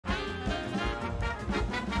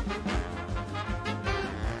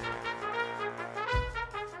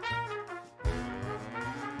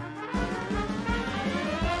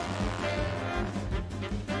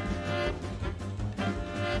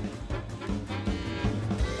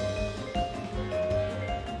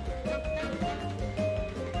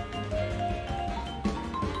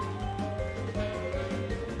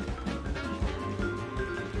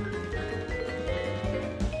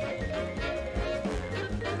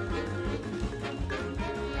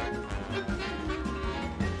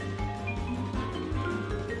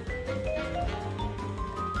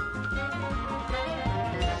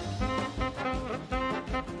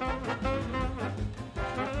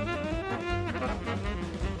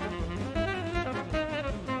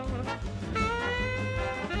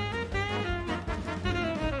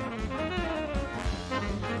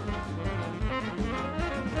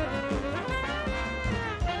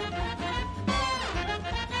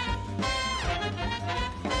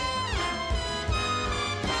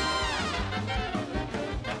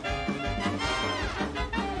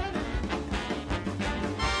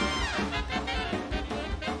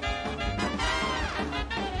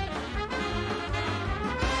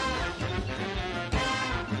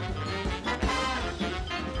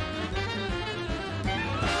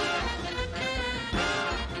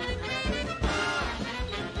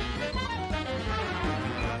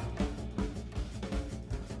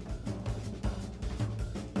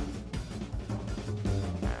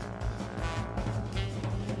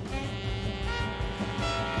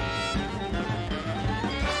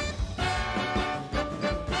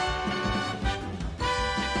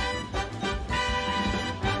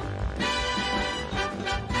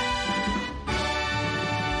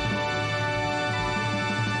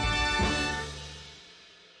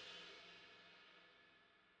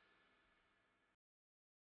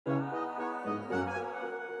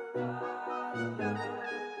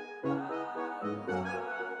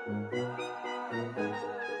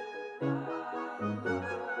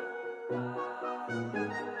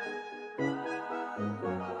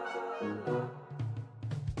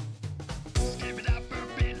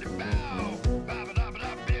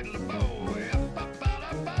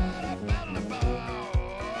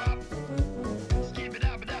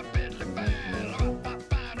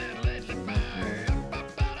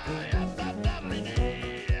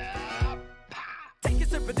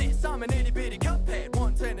I'm an itty bitty Cuphead.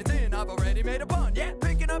 One sentence in, I've already made a pun. Yeah,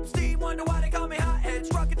 picking up steam, wonder why they call me hothead.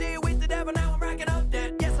 Struck a deal with the devil, now I'm racking up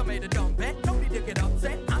debt. Yes, I made a dumb bet, no need to get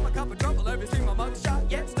upset. I'm a cup of trouble, have you seen my mug shot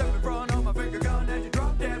yet? Step in front of my finger gun and you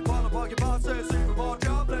drop dead. While I your bosses, even more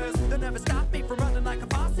jobless. They'll never stop me from running like a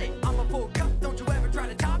faucet. I'm a full cup, don't you ever try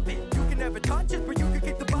to top it. You can never touch it, but you can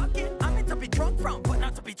kick the bucket. I'm meant to be drunk from, but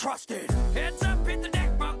not to be trusted. Heads up in the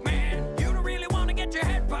neck, buck man. You don't really want to get your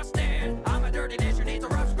head busted. I'm a dirty dish who needs a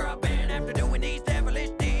rough scrubbing. After doing these devilish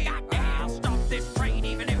deeds, I'll stop this train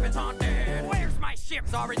even if it's haunted. Where's my ship?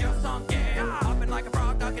 Sorry, just sunk in. Hopping like a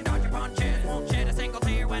frog, ducking, dodge your punches. Won't shed a single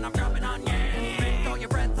tear when I'm dropping onions. Make all your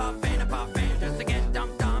breath huffing and puffing just to get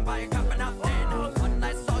dumped on by a cup of nothing.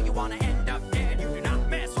 Unless all you want to end up dead. You do not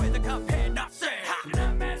mess with the Cuphead, enough said. Do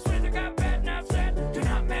not mess with the Cuphead, enough said. Do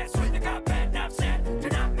not mess with the Cuphead, enough said. Do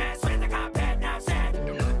not mess with the Cuphead, enough said.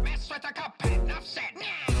 Do not mess with the Cuphead, enough said.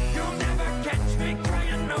 You'll never catch me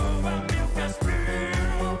crying over milk or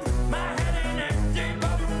spoon. My head ain't empty,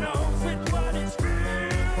 but who knows which one is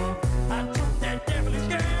true? I took that devilish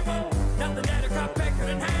gamble, nothing that a Cuphead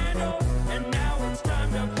couldn't handle. And now it's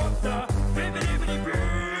time to put the bibbidi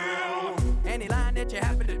brew. Any line that you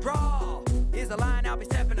happen to draw is a line I'll be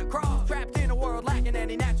stepping across. Trapped in a world lacking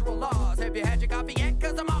any natural laws. Have you had your coffee yet?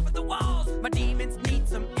 Cause I'm off at the walls. My demons need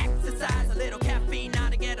some exercise. A little caffeine now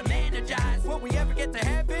to get them energized. Will we ever get to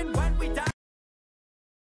heaven when we die?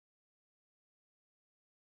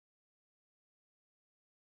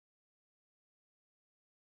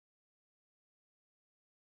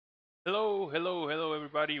 Hello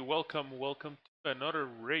everybody, welcome to another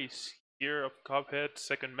race here of Cuphead,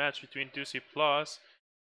 second match between TwoCPlus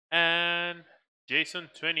and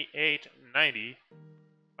Jason2890.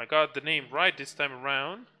 I got the name right this time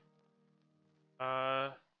around.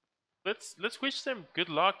 Let's wish them good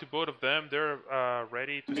luck to both of them. They're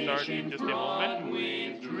ready to start in just a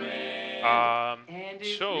moment.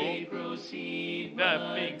 So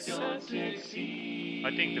that being said, I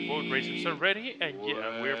think the both racers are ready, and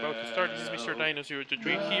yeah, we're about to start. This is Mr.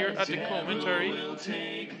 Dino023 here at the commentary.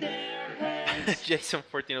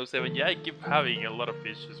 Jason1407, yeah, I keep having a lot of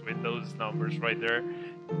issues with those numbers right there.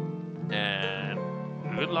 And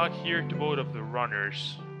good luck here to both of the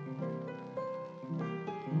runners.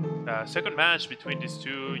 Second match between these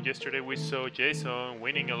two. Yesterday we saw Jason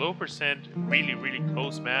winning a low percent, really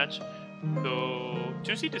close match. So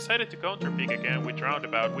 2C decided to counter pick again with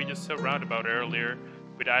Roundabout. We just saw Roundabout earlier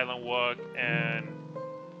with Island Walk and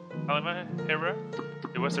Hera.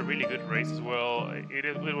 It was a really good race as well.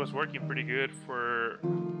 It was working pretty good for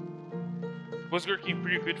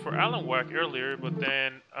Island Walk earlier, but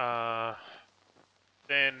then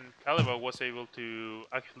Caliba was able to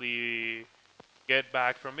actually get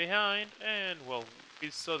back from behind, and well, we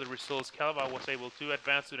saw the results. Caliba was able to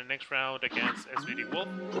advance to the next round against SVD Wolf,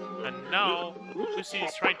 and now 2C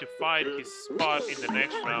is trying to fight his spot in the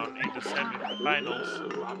next round in the semi-finals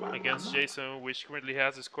against Jason, which currently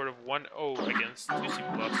has a score of 1-0 against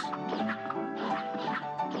 2CPlus.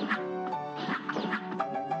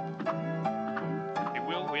 He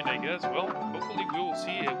will win, I guess. Well, hopefully we will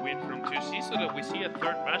see a win from 2C so that we see a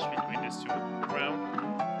third match between these two rounds.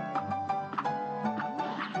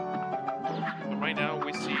 Right now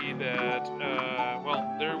we see that,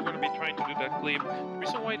 well, they're going to be trying to do that clip. The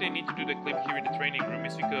reason why they need to do the clip here in the training room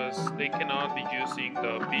is because they cannot be using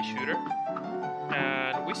the B shooter.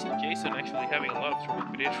 And we see Jason actually having a lot of trouble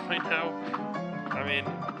with it right now. I mean,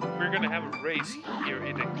 we're going to have a race here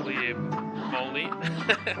in the clip only.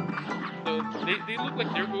 So they look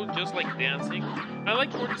like they're both just like dancing. I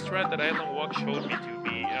like more the strat that Island Walk showed me to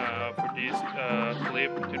be for this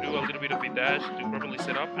clip, to do a little bit of a dash to properly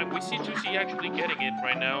set up, and we see 2C actually getting it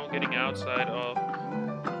right now, getting outside of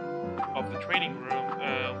the training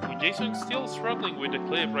room. Jason's still struggling with the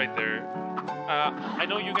clip right there. I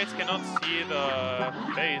know you guys cannot see the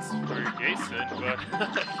face for Jason, but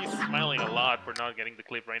he's smiling a lot for not getting the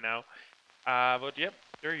clip right now. But yep,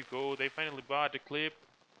 there you go. They finally bought the clip,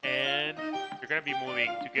 and they're gonna be moving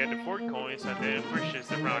to get the 4 coins and then purchase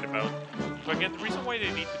the Roundabout. So again, the reason why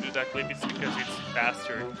they need to do that clip is because it's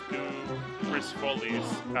faster to first volleys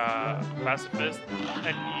pacifist,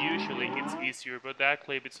 and usually it's easier, but that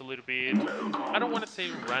clip it's a little bit, I don't want to say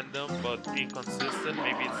random, but inconsistent,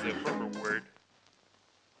 maybe it's the proper word.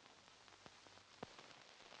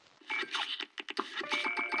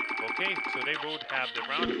 Okay, so they both have the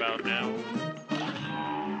Roundabout now.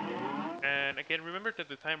 And again, remember that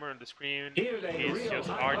the timer on the screen is just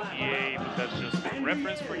RTA, but that's just a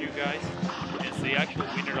reference for you guys. Since the actual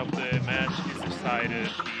winner of the match is decided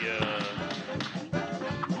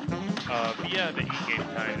via the in-game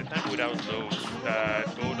time, the time without loads that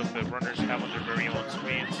both of the runners have on their very own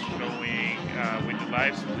screens, showing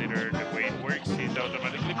life splitter, the way it works, it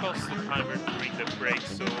automatically calls the timer during the break.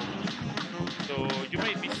 So you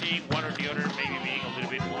might be seeing one or the other maybe being a little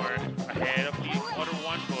bit more ahead of the other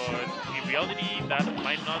one, but in reality that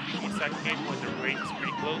might not be the exact case when the break is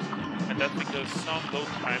pretty close, and that's because some load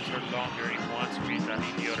times are longer in one screen than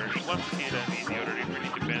in the other. In one PC than in the other, it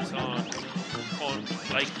really depends on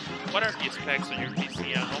like what are the specs on your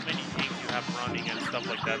PC and how many things you have running and stuff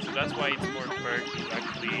like that. So that's why it's more fair to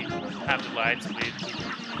actually have the light split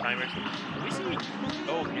timers. We see,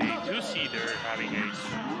 okay, 2C they're having a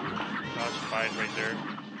gosh fight right there,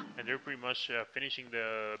 and they're pretty much finishing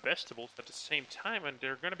the vegetables at the same time, and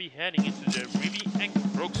they're gonna be heading into the Ruby and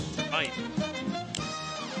Crooks fight.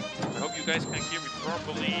 I hope you guys can hear me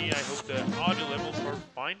properly. I hope the audio levels are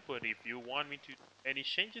fine, but if you want me to any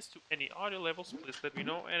changes to any audio levels, please let me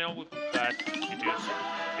know, and I will be glad to do so.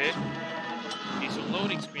 Okay? These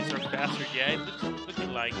loading screens are faster. Yeah, it's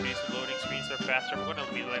looking like these loading screens are faster. I'm gonna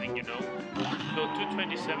be letting you know. So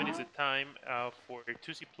 2:27 is the time for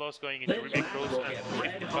 2CPlus going into Ruby and Crooks, and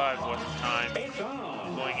 55 was the time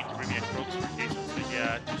going into Ruby and Crooks for Jason. So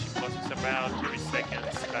yeah, 2CPlus is about 30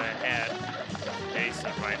 seconds ahead of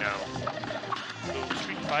Jason right now. So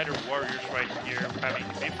Street Fighter Warriors right here having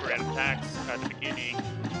different attacks at the beginning,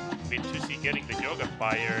 with 2C getting the Yoga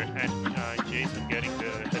Fire and Jason getting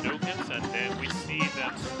the Hadoukens, and then we see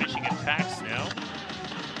them switching attacks now.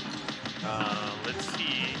 Let's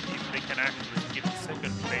see if they can actually skip the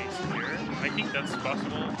second phase here. I think that's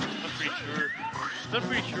possible. Not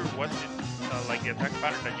pretty sure what's it like the attack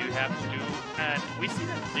pattern that you have to do, and we see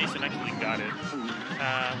that Jason actually got it.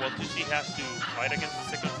 Well, 2C has to fight against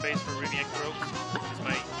the second phase for Ruby and Crooks. This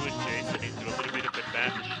might put Jason into a little bit of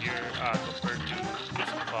advantage here compared to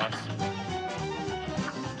 2CPlus.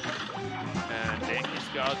 And then he's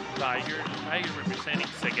got Tiger representing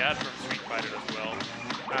Sagat from Street Fighter as well.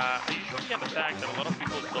 I usually have attack that a lot of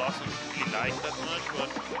people doesn't really like that much, but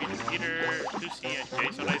either 2C and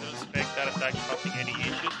Jason, I don't expect that attack causing any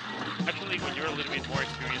issues. Actually, when you're a little bit more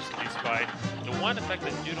experienced in this fight, the one attack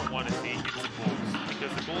that you don't want to see is the Bulls,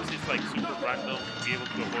 because the Bulls is like super random to be able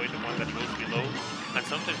to avoid the one that goes below, and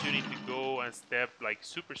sometimes you need to go and step like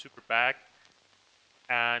super back,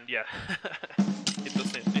 and yeah,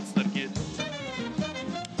 it's not good.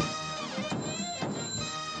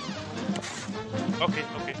 Okay,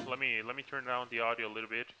 let me turn down the audio a little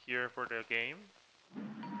bit here for the game.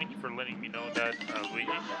 Thank you for letting me know that,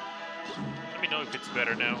 Luigi. Let me know if it's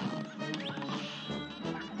better now.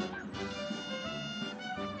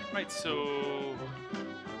 Right, so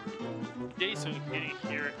Jason getting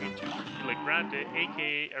here into Villa Grande,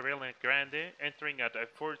 aka Arena Grande, entering at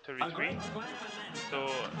 4:33.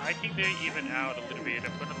 So I think they even out a little bit.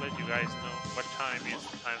 I'm gonna let you guys know what time is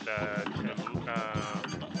the time that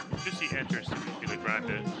Lucy enters Villa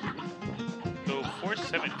Grande. So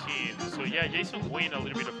 4:17. So yeah, Jason won a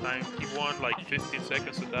little bit of time. He won like 15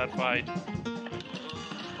 seconds of that fight.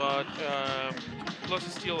 But Plus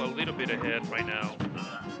is still a little bit ahead right now.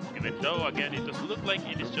 Even though, again, it doesn't look like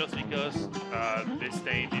it is just because this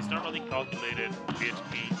thing is normally calculated with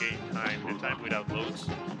in-game time, the time without loads.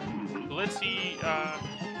 So let's see,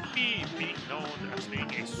 being known as being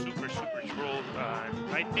a super troll,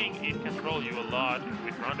 I think it can troll you a lot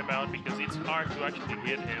with Roundabout because it's hard to actually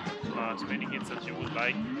hit him as many hits as you would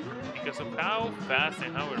like because of how fast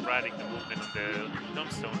and how erratic the movement of the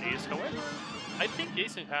tombstone is. However, I think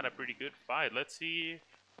Jason had a pretty good fight. Let's see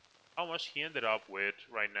how much he ended up with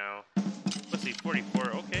right now. Let's see,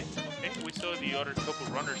 44. Okay. We saw the other couple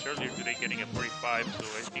runners earlier today getting a 45, so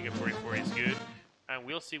I think a 44 is good. And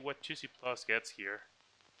we'll see what 2CPlus gets here.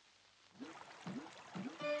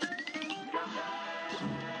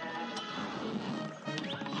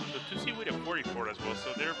 So 2C with a 44 as well,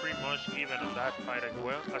 so they're pretty much even on that fight as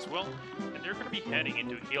well. And they're going to be heading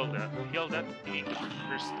into Hilda. Hilda being the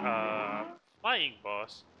first flying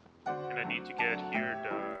boss. And I need to get here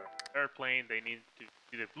the airplane, they need to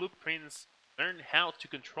do the blueprints, learn how to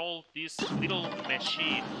control this little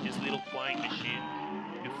machine, this little flying machine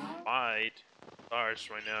to fight stars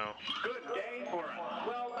right now. Good day for us.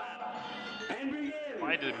 Well battled. And begin.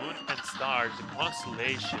 Fight the moon and stars, the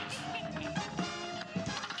constellations.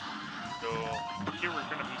 So here we're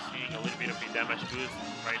going to be seeing a little bit of a damage boost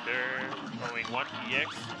right there, throwing 1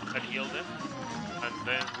 EX that healed them. And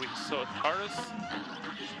then we saw Taurus.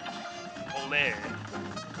 Ole,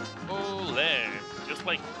 just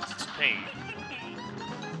like Spain.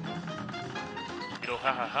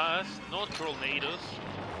 Ha-ha-has, no tornadoes,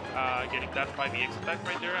 getting that 5EX attack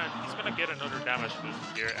right there, and he's gonna get another damage boost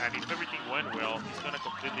here, and if everything went well, he's gonna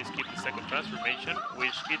completely skip the second transformation,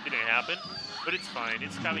 which it didn't happen. but it's fine.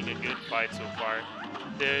 It's having a good fight so far.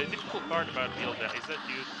 The difficult part about Hilda is that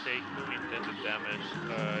you take unintended damage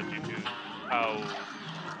due to how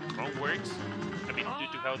Rome works. I mean,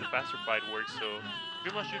 due to how the faster fight works. So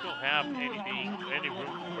pretty much you don't have any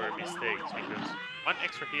room for mistakes because one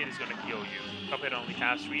extra hit is gonna kill you. Cuphead only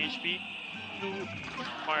has 3 HP. 2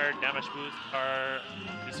 required damage boosts are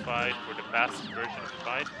this fight for the fastest version of the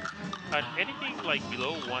fight. And anything like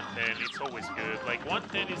below 110, it's always good. Like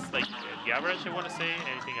 110 is like the average, I want to say.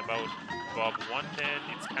 Anything above 110,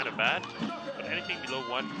 it's kind of bad. But anything below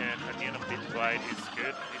 110 at the end of this fight is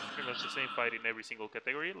good. It's pretty much the same fight in every single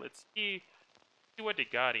category. Let's see what they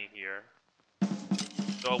got in here.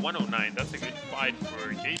 So 109, that's a good fight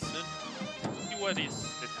for Jason. Let's see what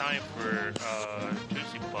is the time for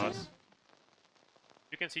 2C+.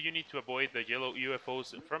 You can see you need to avoid the yellow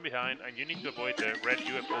UFOs from behind, and you need to avoid the red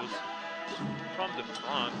UFOs from the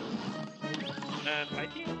front. And I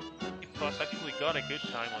think TwoCPlus actually got a good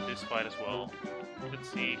time on this fight as well. Let's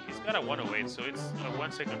see, he's got a 108, so it's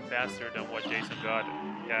 1 second faster than what Jason got.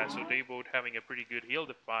 Yeah, so they both having a pretty good heal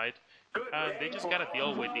the fight. They just gotta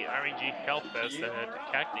deal with the RNG health fest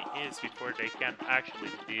that Cacti is before they can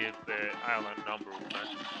actually leave the island number 1.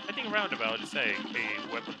 I think Roundabout is a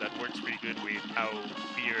weapon that works pretty good with how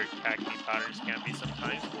weird Cacti patterns can be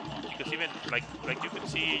sometimes. Because even like you could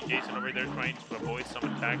see Jason over there trying to avoid some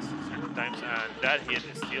attacks certain times, and that hit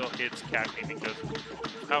still hits Cacti because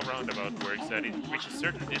how Roundabout works, that it reaches a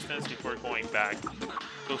certain distance before going back.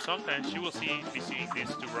 So sometimes you will be seeing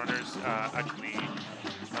these two runners actually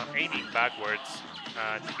aiming backwards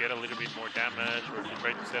to get a little bit more damage, or to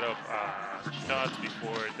try to set up shots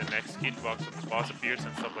before the next hitbox of the boss appears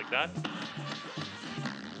and stuff like that.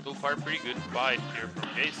 So far, pretty good fight here from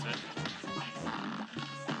Jason.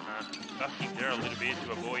 Ducking there a little bit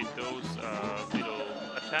to avoid those little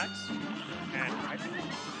attacks. And I think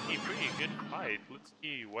it's a pretty good fight. Let's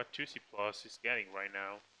see what 2C+ is getting right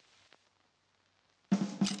now.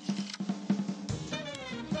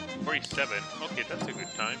 47. Okay, that's a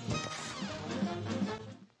good time.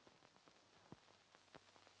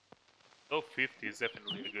 Low 50 is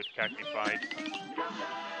definitely a good Cacti fight.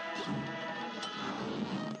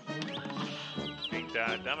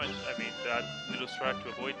 That damage, I mean that little strat to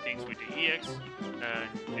avoid things with the EX, and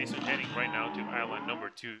Jason heading right now to island number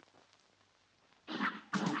 2.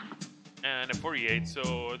 And a 48,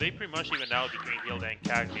 so they pretty much evened out between Hilda and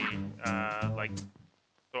Cacti.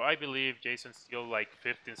 So I believe Jason's still like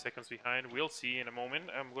 15 seconds behind. We'll see in a moment.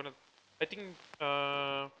 I think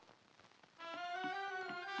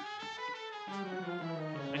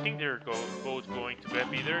they're both going to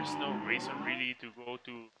Beppy. There's no reason really to go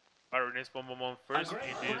to Baroness Bombomon first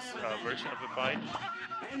in this version of the fight.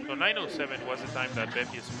 So 907 was the time that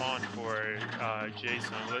Beppy spawned for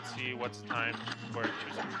Jason. Let's see what's the time for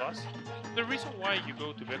 2C+. The reason why you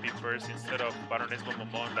go to Beppy first instead of Baroness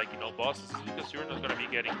Bombomon like in all bosses is because you're not going to be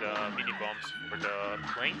getting the mini bombs for the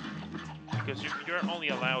plane. Because you're only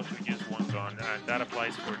allowed to use one gun, and that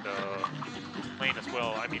applies for the plane as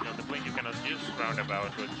well. I mean, on the plane you cannot use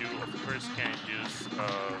Roundabout, but you of course can use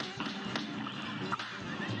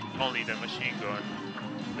only the machine gun,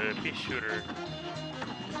 the pea shooter.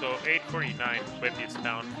 So 849 Beppy is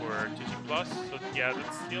down for 2C+. So yeah,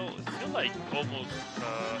 that's still like almost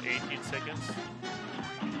 18 seconds.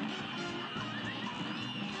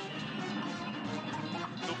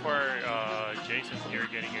 So far, Jason here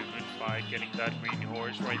getting a good fight, getting that green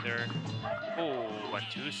horse right there. Oh, and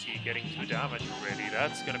 2C getting 2 damage already.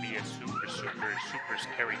 That's gonna be a super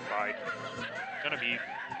scary fight.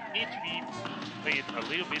 Need to be played a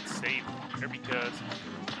little bit safe here because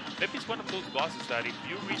Beppy is one of those bosses that if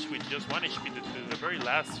you reach with just 1 HP to the very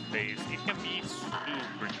last phase, it can be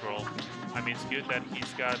super troll. I mean, it's good that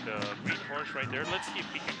he's got the green horse right there. Let's see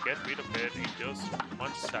if he can get rid of it in just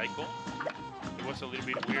 1 cycle. It was a little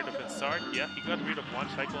bit weird of a start. Yeah, he got rid of 1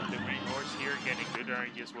 cycle on the green horse here, getting good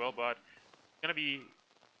RNG as well, but gonna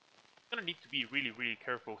need to be really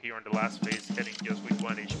careful here on the last phase, heading just with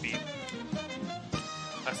 1 HP.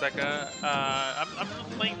 Asaka, I'm not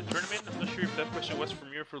playing the tournament. I'm not sure if that question was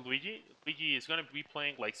from you or for Luigi. Luigi is gonna be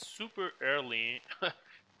playing like super early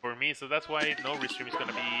for me, so that's why no restream is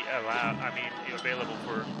gonna be available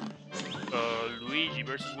for Luigi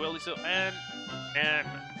versus Willy. So and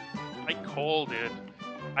I called it.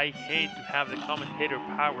 I hate to have the commentator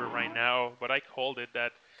power right now, but I called it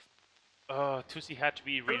that 2C had to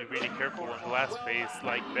be really careful on the last phase.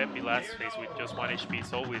 Like Beppy last phase with just 1 HP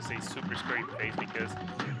is always a super scary phase because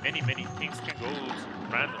many things can go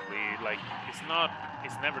randomly. Like it's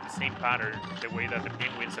never the same pattern. The way that the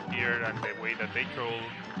penguins appear and the way that they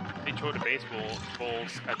throw the baseball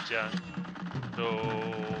balls at Jan. So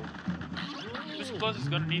TwoCPlus is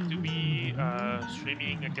gonna need to be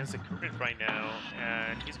streaming against the current right now,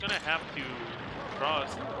 and he's gonna have to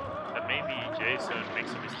trust that maybe Jason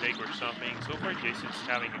makes a mistake or something. So far, Jason's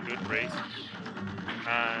having a good race,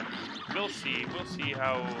 and we'll see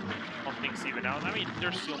how things even out. I mean,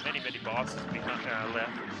 there's still many bosses behind,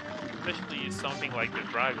 left, especially something like the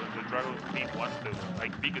Dragon. The Dragon being one of the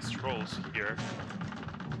like biggest trolls here.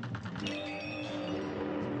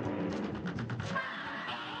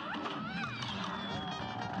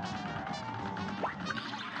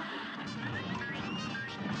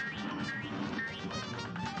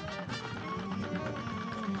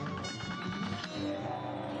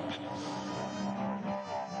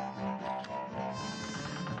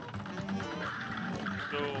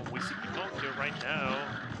 So we see the note here right now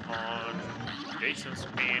on Jason's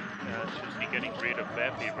screen, should be getting rid of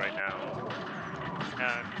Beppy right now.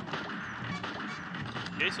 And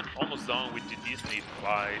Jason almost done with the Disney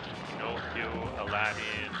fight, Pinocchio,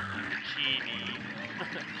 Aladdin, Genie,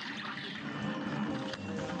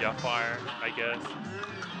 Jafar, I guess.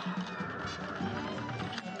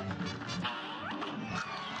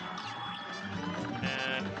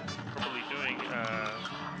 And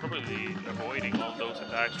probably avoiding all those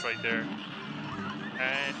attacks right there.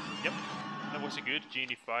 And yep, that was a good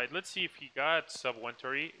Genie fight. Let's see if he got sub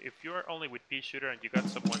 130. If you're only with P shooter and you got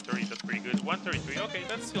sub 130, that's pretty good. 133, okay,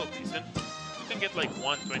 that's still decent. You can get like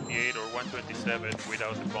 128 or 127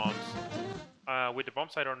 without the bombs. With the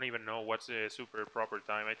bombs, I don't even know what's a super proper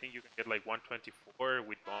time. I think you can get like 124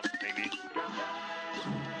 with bombs, maybe.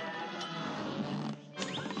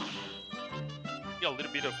 Yeah, a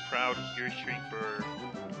little bit of crowd here cheering for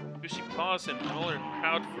TwoCPlus and another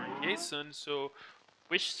crowd for Jason. So,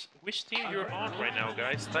 which team you're on right now,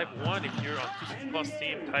 guys? Type 1 if you're on TwoCPlus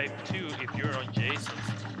team. Type 2 if you're on Jason's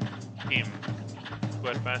team. To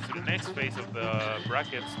advance to the next phase of the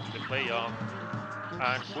brackets, the playoff.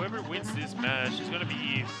 And whoever wins this match is going to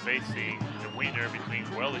be facing the winner between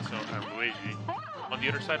Wellison and Luigi. On the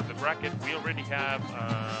other side of the bracket, we already have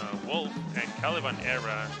Wolf and Caliban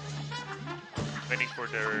Era waiting for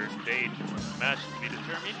their date match to be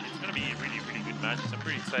determined. It's going to be really good matches. I'm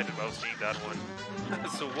pretty excited about seeing that one.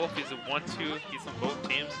 So Wolf is a 1-2, he's on both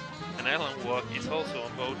teams, and Alan Walk is also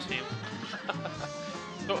on both teams.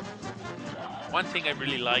 So, one thing I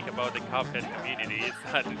really like about the Cuphead community is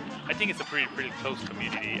that I think it's a pretty close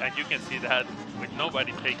community, and you can see that with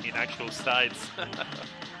nobody taking actual sides.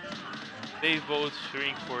 They both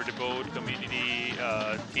cheering for the both community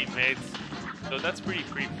teammates. So that's pretty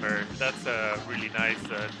fair. That's a really nice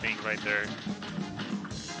thing right there.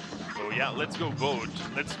 So yeah, let's go vote.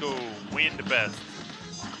 Let's go win the best.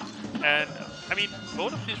 And I mean,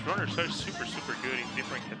 both of these runners are super good in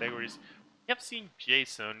different categories. We have seen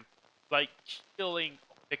Jason like killing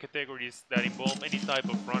the categories that involve any type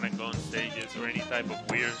of run and gun stages or any type of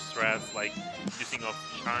weird strats like using of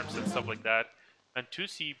charms and stuff like that. And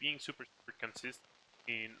 2C being super consistent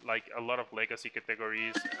in like a lot of legacy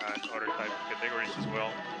categories and other type of categories as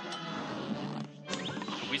well.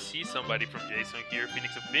 So we see somebody from Jason here,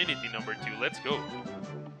 Phoenix Affinity number 2. Let's go.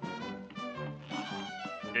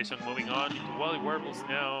 Jason moving on into Wally Warbles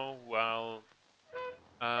now, while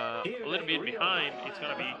a little bit behind. It's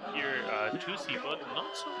gonna be here 2C, but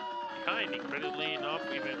not so behind, incredibly enough,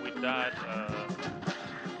 even with that.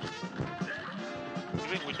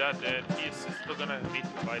 He's still gonna need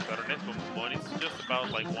to fight Baronetto Momon. It's just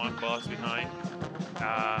about like one boss behind.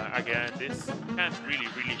 Again, this can't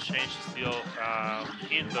really change still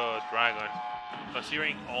in the Dragon,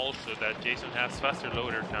 considering also that Jason has faster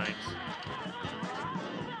loader times.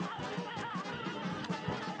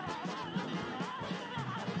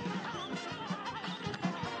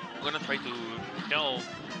 I'm gonna try to tell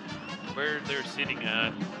where they're sitting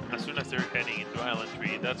at as soon as they're heading into Island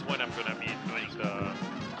 3. That's when I'm gonna be doing the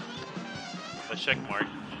check mark.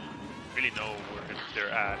 Really know where they're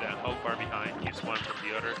at and how far behind each one from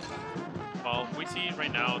the other. Well, we see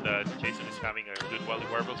right now that Jason is having a good Wally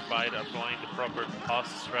Warbles fight, applying the proper pause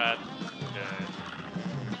strat.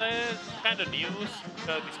 Kind of news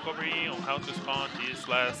discovery on how to spawn this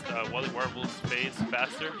last Wally Warbles phase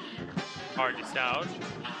faster. Hard this out.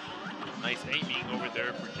 Nice aiming over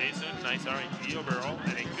there for Jason, nice RNG overall,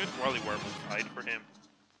 and a good Wally Warbles fight for him.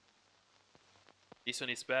 Jason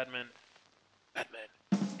is Batman. Batman.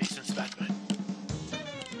 Jason's Batman.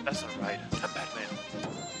 That's not right, I'm Batman.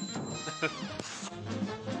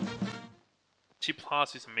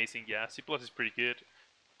 TwoCPlus is amazing, yeah, TwoCPlus is pretty good.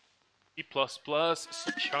 TwoCPlus,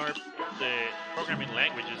 Sharp, the programming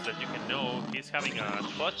languages that you can know, he's having a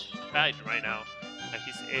clutch fight right now, and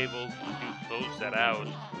he's able to close that out.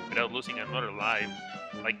 without losing another life.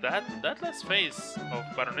 Like that last phase of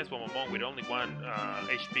Baroness Bomomon with only 1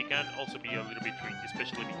 HP can also be a little bit tricky,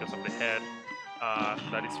 especially because of the head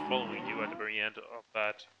that is following you at the very end of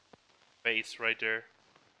that phase right there.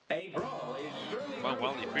 One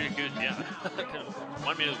wall is pretty good, yeah.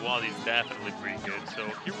 1 minute wall is definitely pretty good. So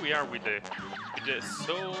here we are with the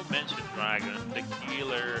so mentioned dragon, the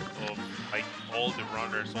killer of like all the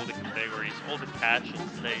runners, all the categories, all the casual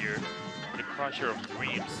player, the crusher of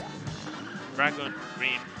dreams, dragon,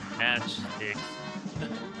 dream, matchsticks.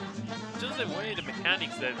 Just the way the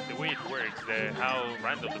mechanics, the way it works, how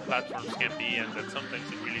random the platforms can be, and that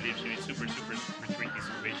sometimes it really leaves you in super tricky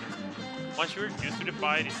situations. Once you're used to the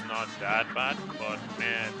fight, it's not that bad, but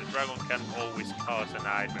man, the dragon can always cause a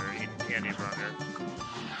nightmare in any runner.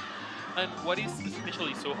 And what is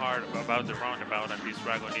especially so hard about the roundabout and this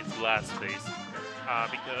dragon is the last phase,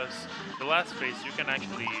 because the last phase you can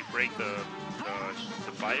actually break the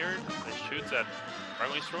fire, the shoots that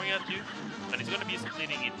dragon is throwing at you, and it's gonna be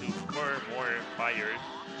splitting into 4 more fires,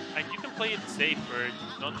 and you can play it safer,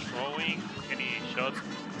 not throwing any shots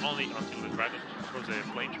only until the dragon throws a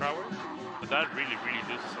flamethrower. But that really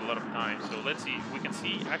loses a lot of time. So let's see, we can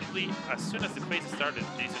see actually as soon as the phase started,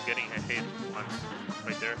 Jason getting a hit once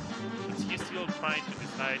right there. But he's still trying to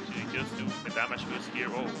decide to just do the damage boost here.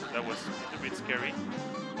 Oh, that was a little bit scary.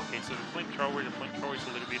 Okay, so the flamethrower is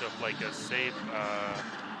a little bit of like a safe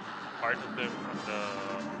part of the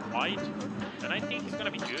fight, and I think he's gonna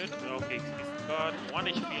be good. Okay, he's got 1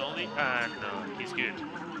 HP only, and he's good.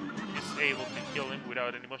 He's able to kill him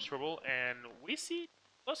without any much trouble, and we see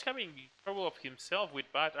Plus having trouble of himself with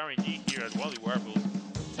bad RNG here at Wally Warbles.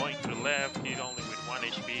 Going to the left, he's only with 1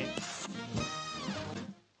 HP.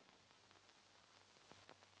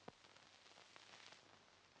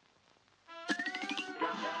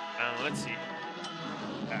 And let's see.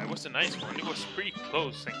 It was a nice one. It was pretty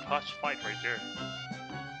close and clutch fight right there.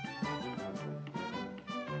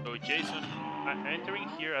 So Jason entering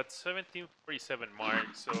here at 1747 mark.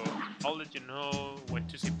 So I'll let you know when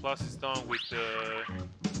TwoCPlus is done with the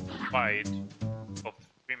fight of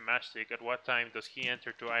Dream Matchstick. At what time does he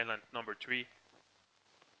enter to island number 3?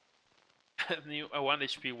 New 1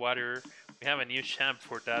 HP water. We have a new champ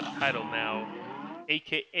for that title now,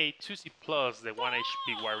 aka TwoCPlus, the 1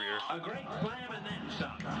 HP warrior. A great slam and then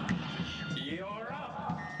some. You're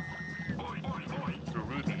up.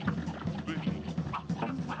 Ruby.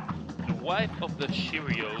 The wife of the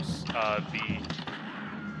Shirios,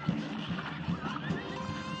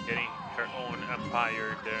 getting her own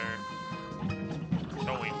empire there,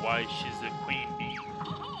 showing why she's the queen bee.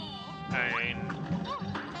 And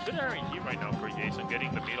good RNG right now for Jason,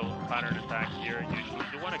 getting the middle pattern attack here. Usually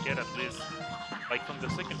you want to get at least, like from the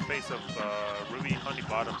second phase of Ruby Honey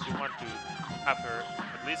Bottoms, you want to have her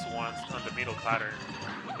at least once on the middle pattern,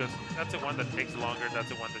 because that's the one that takes longer, that's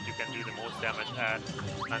the one that you can do the most damage at,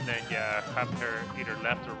 and then yeah, have her either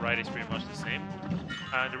left or right is pretty much the same.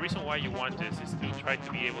 And the reason why you want this is to try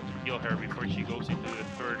to be able to kill her before she goes into the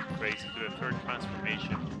third phase, into the third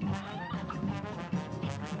transformation.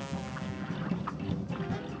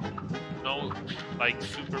 No, like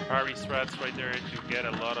super parry strats right there to get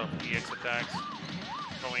a lot of EX attacks,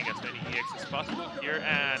 throwing as many EX as possible here,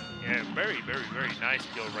 and yeah, very nice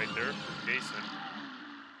kill right there from Jason.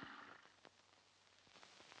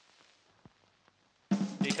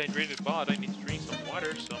 Stay hydrated bot, I need to drink some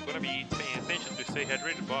water, so I'm gonna be paying attention to stay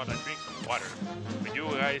hydrated bot and drink some water. But you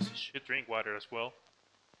guys should drink water as well.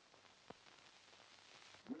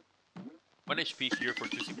 1 HP here for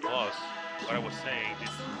TwoCPlus. What I was saying, this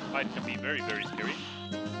fight can be very scary.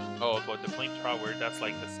 Oh, but the flamethrower, that's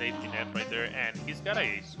like the safety net right there, and he's got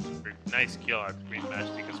a super nice kill at Green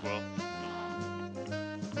Matchstick as well.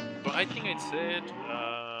 But I think I said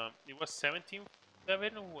it was 17-7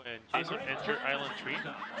 when Jason entered Island 3.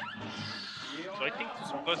 So I think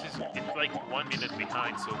TwoCPlus is like 1 minute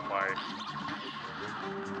behind so far.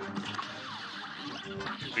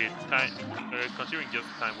 With time, considering just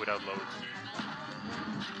time without loads.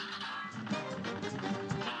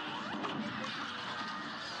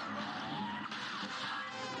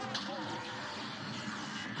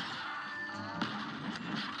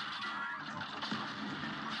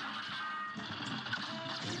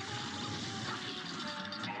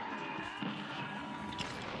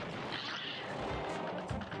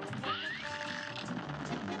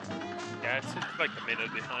 Yeah, it's like a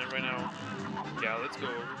minute behind right now. Yeah, let's go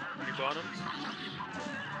 3 bottoms.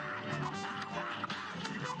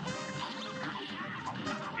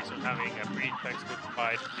 Jason having a pretty textbook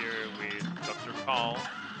fight here with Dr. Call.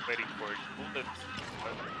 waiting for bullets.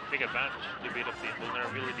 Take advantage a bit of the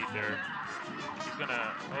vulnerability there. He's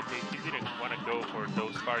gonna... Okay, he didn't want to go for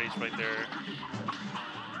those parties right there.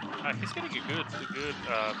 He's getting a good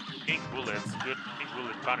pink bullets, good pink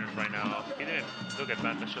bullet patterns right now. He didn't took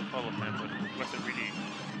advantage of all of them, but it wasn't really...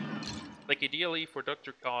 Like, ideally, for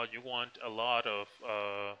Dr. Call, you want a lot of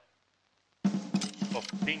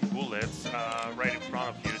pink bullets right in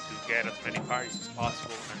front of you to get as many parries as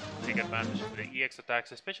possible and take advantage of the EX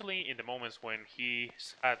attacks, especially in the moments when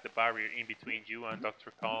he's had the barrier in between you and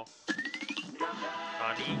Dr. Call.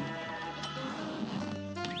 Funny.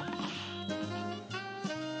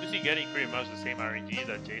 You see getting pretty much the same RNG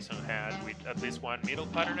that Jason had with at least one middle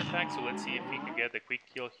pattern attack, so let's see if he can get the quick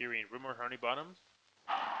kill here in Rumor Honey Bottoms.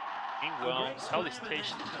 Meanwhile, solid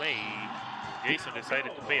stage play. Jason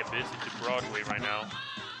decided to pay a visit to Broadway right now.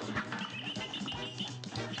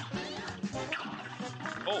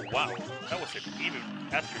 Oh wow, that was an even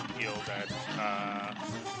faster kill that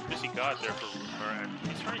Lucy got there for Rumor, and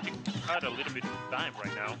he's trying to cut a little bit of time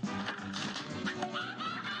right now.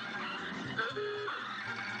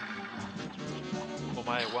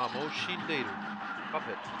 Omae wa mo shindeiru.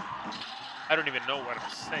 Cuphead. I don't even know what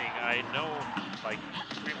I'm saying. I know, like,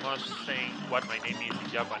 pretty much saying what my name is in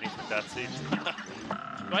Japanese, and that's it.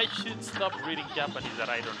 So I should stop reading Japanese that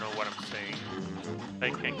I don't know what I'm saying. I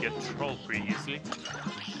can get trolled pretty easily.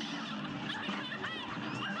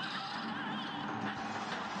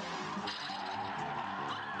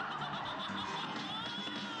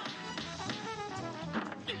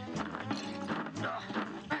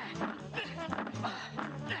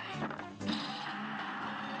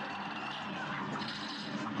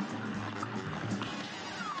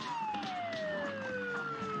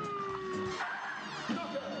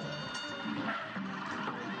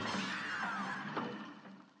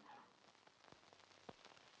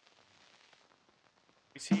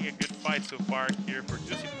 See a good fight so far here for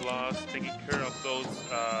TwoCPlus, taking care of those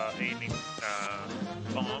aiming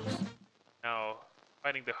bombs. Now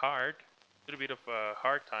fighting the heart, a little bit of a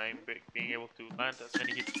hard time being able to land as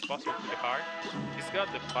many hits as possible to the heart. He's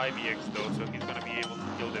got the 5EX though, so he's gonna be able to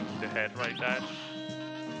kill them with the head right that.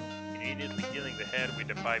 Immediately killing the head with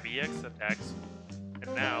the 5EX attacks.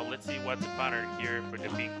 And now let's see what's the pattern here for the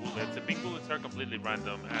pink bullets. The pink bullets are completely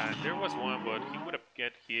random, and there was one, but he would have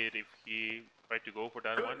get hit if he tried to go for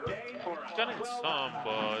that one. He's gotten some,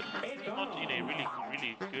 but not in a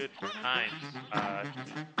really good time to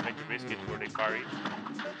try to risk it for the parry.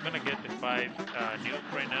 Gonna get the 5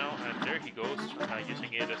 nuke right now, and there he goes,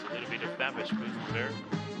 using it as a little bit of damage boost there.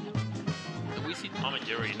 And we see Tom and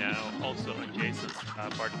Jerry now also on Jason's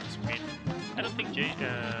part of the screen. I don't think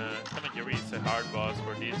Tom and Jerry is a hard boss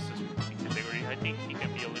for this category. I think he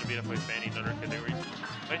can be a little bit of a fan in other categories.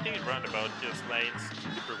 But I think in Roundabout just lanes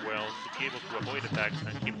super well to be able to avoid attacks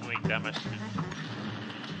and keep doing damage to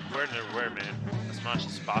Werner Wehrman as much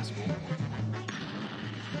as possible.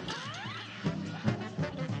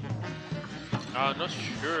 Not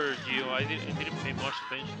sure, Gio. I didn't pay much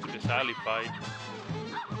attention to the Sally fight.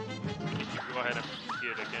 We need to go ahead and see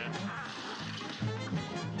it again.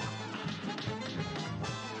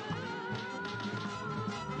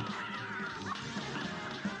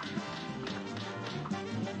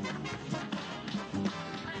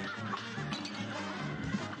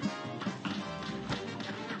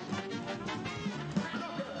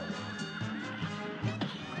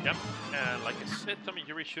 Yep, and like I said, Tom and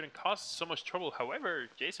Jerry shouldn't cause so much trouble. However,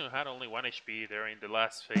 Jason had only 1 HP there in the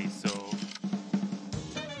last phase, so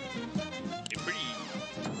a pretty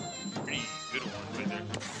good one right there.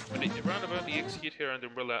 But the roundabout, the execute here on the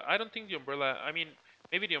umbrella, I don't think the umbrella, I mean,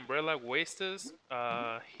 maybe the umbrella wastes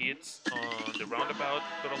hits on the roundabout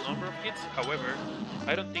total number of hits. However,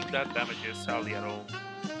 I don't think that damages Sally at all.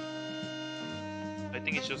 I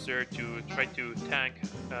think it's just there to try to tank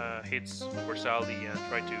hits for Sally and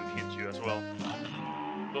try to hit you as well.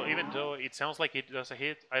 So even though it sounds like it does a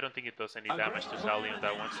hit, I don't think it does any damage to Sally on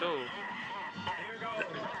that one. So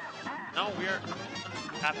now we are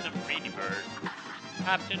on Captain Rainy Bird.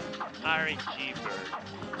 Captain RNG Bird,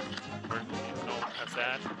 or known as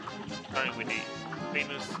that, starting with the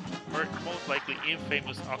famous, or most likely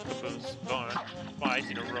infamous octopus gone twice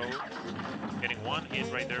in a row, getting 1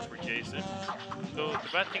 hit right there for Jason. So the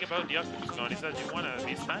bad thing about the octopus gun is that you want to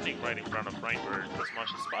be standing right in front of Rainbird as much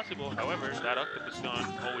as possible. However, that octopus gun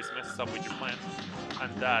always messes up with your plans,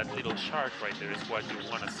 and that little shark right there is what you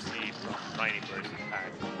want to see from Rainbird's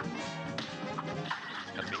attack.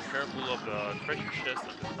 And be careful of the treasure chest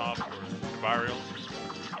at the top or the barrel.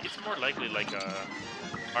 It's more likely like a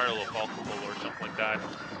barrel of alcohol or something like that.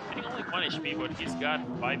 Getting only 1 HP, but he's got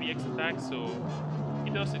 5EX attacks, so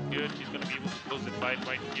does it good, he's gonna be able to close the fight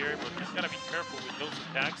right here, but he's gotta be careful with those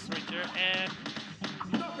attacks right there, and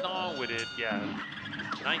he's on with it, yeah.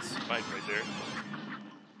 Nice fight right there.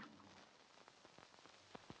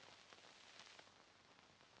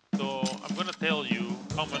 So I'm gonna tell you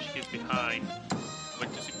how much he's behind when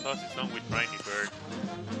TwoCPlus is done with Briny Bird.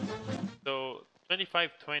 So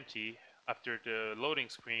 2520 after the loading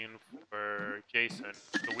screen for Jason.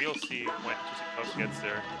 So we'll see when TwoCPlus gets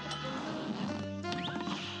there.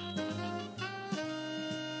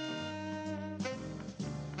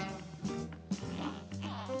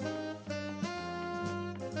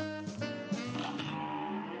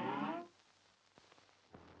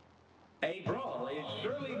 A brawl is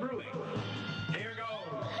surely brewing. Here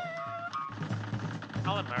goes.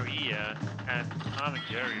 Alan Maria and Tom and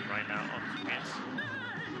Jerry right now on screens.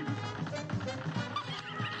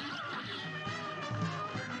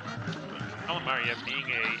 Alan Maria being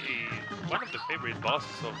one of the favorite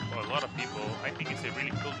bosses of a lot of people. I think it's a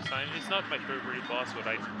really cool design. It's not my favorite boss, but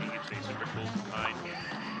I think it's a super cool design.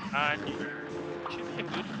 And it should be a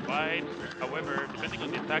good fight. However, depending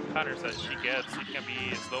on the attack patterns that she gets, it can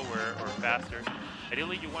be slower or faster.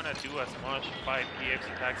 Ideally, you want to do as much 5 EX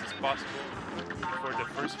attacks as possible before the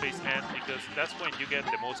first phase ends, because that's when you get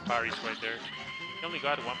the most parries right there. He only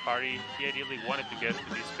got one parry. He ideally wanted to get to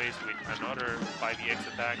this phase with another 5 EX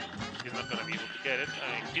attack. He's not going to be able to get it.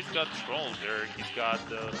 He's got Troll there. He's got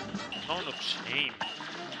the Tone of Shame.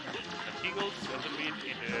 And he goes a little bit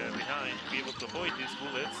behind to be able to avoid these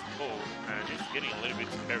bullets. Oh, and it's getting a little bit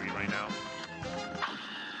scary right now.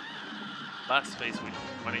 Last phase with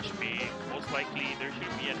 1 HP, most likely there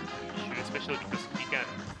should be an issue, especially because he can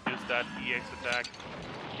use that EX attack,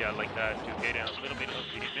 yeah, like that, to get a little bit of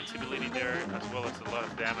the invincibility there, as well as a lot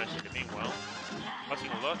of damage in the meanwhile. Causing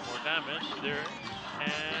a lot more damage there,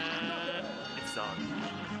 and it's on.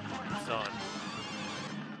 It's on.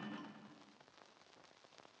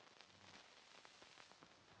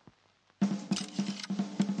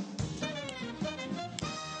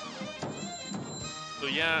 So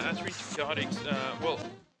yeah, answering to chaotics, well,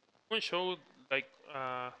 we don't show like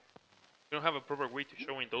we don't have a proper way to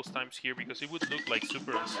show in those times here because it would look like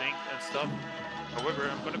super unsynced and stuff. However,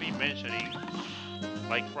 I'm gonna be mentioning,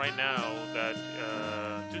 like right now that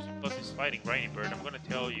TwoCPlus is fighting Briny Bird. I'm gonna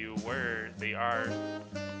tell you where they are.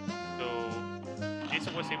 So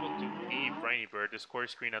Jason was able to beat Briny Bird, the score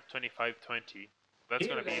screen at 2520. That's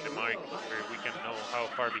gonna be the mark where we can know how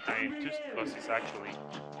far behind TwoCPlus is actually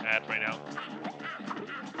at right now.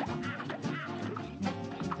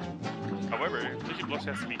 However, TwoCPlus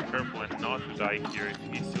has to be careful and not to die here if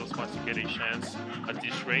he still wants to get a chance at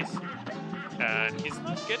this race. And he's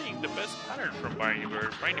not getting the best pattern from Briny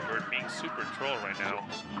Bird. Briny Bird being super troll right now.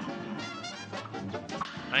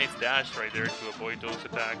 Nice dash right there to avoid those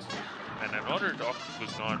attacks. And another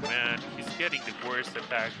octopus gone, man. He's getting the worst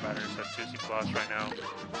attack patterns at TwoCPlus right now.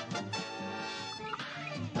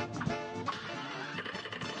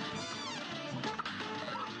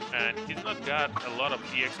 And he's not got a lot of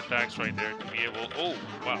EX attacks right there to be able... Oh,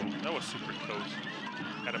 wow, that was super close.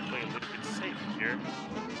 Gotta play a little bit safe here.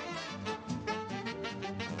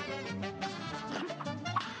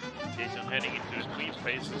 Jason heading into the 3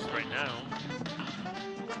 phases right now.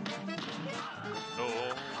 So,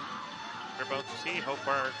 we're about to see how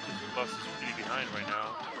far TwoCPlus is really behind right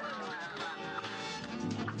now.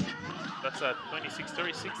 That's at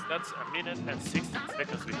 26:36. That's a minute and 16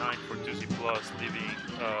 seconds behind for TwoCPlus, leaving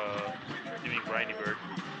Briny Bird.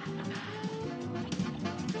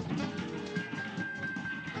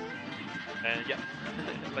 And yeah,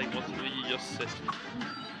 like what you just said.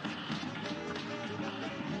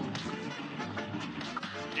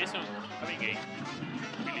 Jason having a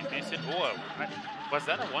really decent. Oh, was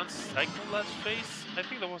that a 1 cycle last phase? I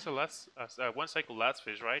think that was a 1 cycle last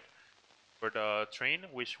phase, right? For the train,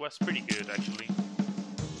 which was pretty good actually.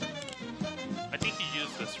 I think he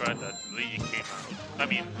used the strat that Lee came out. I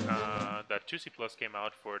mean, that TwoCPlus came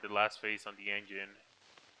out for the last phase on the engine.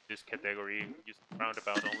 This category, used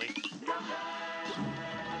roundabout only.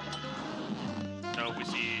 Now we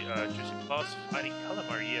see TwoCPlus fighting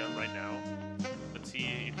Calamaria right now. Let's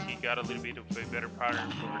see if he got a little bit of a better pattern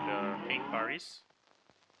for the pink parries.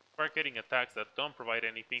 Start getting attacks that don't provide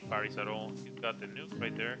any pink parries at all. He's got the nuke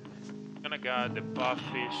right there. Gonna got the buff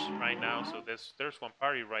fish right now, so there's 1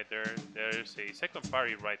 parry right there. There's a 2nd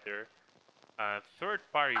parry right there. 3rd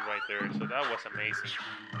parry right there, so that was amazing.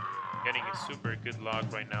 Getting a super good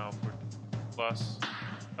log right now for plus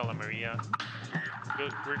Calamaria.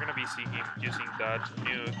 We're gonna be seeing him using that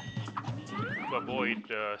nuke to avoid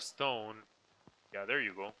the stone. Yeah, there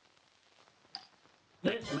you go.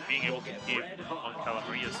 being able to keep on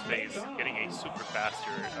Calamaria's face, getting a super faster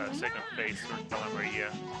second phase for Calamaria.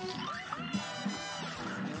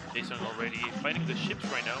 Jason already fighting the ships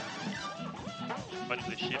right now. Fighting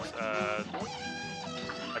the ships at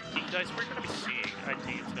King Dice. We're gonna be seeing, I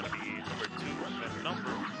think it's gonna be number 2, and then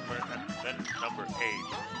number 8.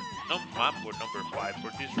 No Mambo number 5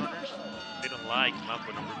 for these runners. They don't like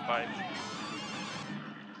Mambo number 5.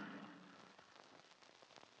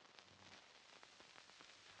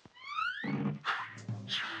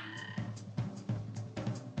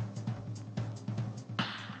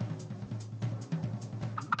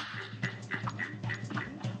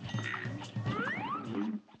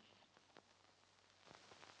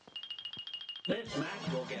 This match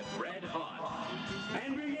will get red hot.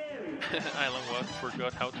 And begin! Island Walk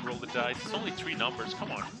forgot how to roll the dice. It's only 3 numbers,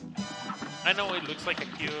 come on. I know it looks like a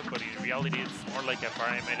cube, but in reality it's more like a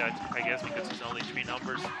pyramid, I guess, because it's only 3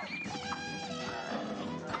 numbers.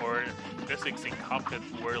 Or physics in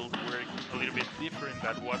Cuphead world work a little bit different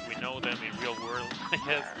than what we know them in real world, I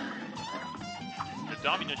guess. The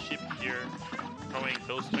domino ship here, throwing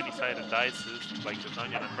those 20-sided dices, like the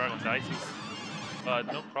Dungeon and Dragon dices. But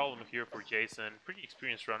no problem here for Jason. Pretty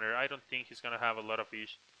experienced runner. I don't think he's gonna have a lot of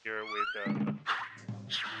issues here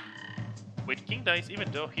with King Dice,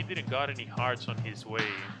 even though he didn't got any hearts on his way.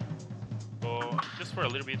 So just for a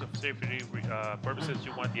little bit of safety purposes,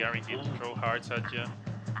 you want the RNG to throw hearts at you.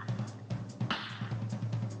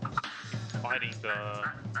 Fighting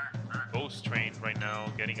the ghost train right now,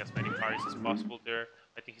 getting as many hearts as possible there.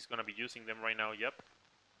 I think he's gonna be using them right now. Yep.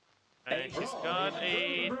 And he's got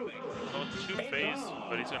a not 2 phase,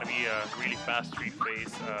 but it's gonna be a really fast 3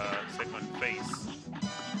 phase second phase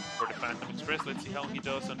for the Phantom Express. Let's see how he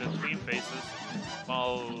does on the 3 phases.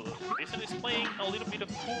 While Jason is playing a little bit of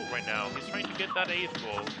pool right now. He's trying to get that 8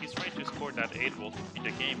 ball. He's trying to score that 8 ball to win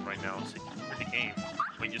the game right now. Secure the game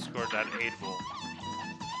when you score that 8 ball.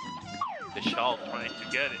 The Shalt trying to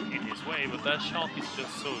get it in his way, but that Shalt is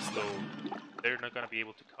just so slow. They're not gonna be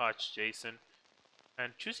able to catch Jason.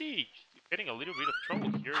 And Chuzi getting a little bit of trouble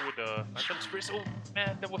here with the Phantom Express. Oh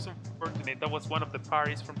man, that was unfortunate. That was one of the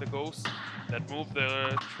parries from the Ghost that moved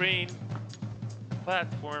the train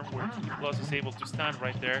platform where TwoCPlus is able to stand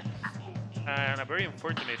right there. And a very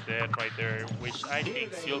unfortunate death right there, which I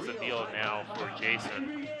think seals the deal now for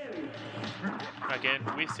Jason. Again,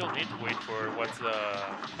 we still need to wait for what's the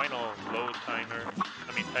final load timer.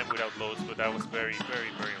 I mean, time without loads, but that was very, very,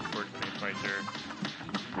 very unfortunate right there.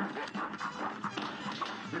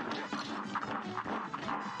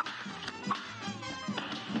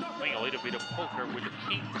 Playing a little bit of poker with the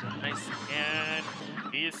king, nice, and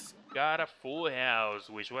he's got a full house,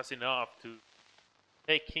 which was enough to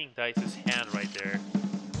take King Dice's hand right there.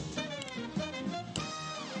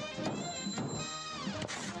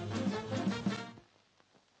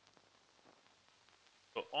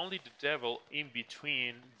 So only the devil in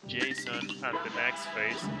between Jason and the next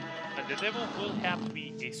phase, and the devil will have to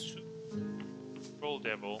be a super control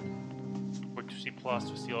devil for TwoCPlus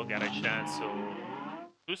to still get a chance. So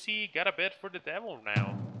Lucy got a bet for the devil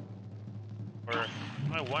now. Or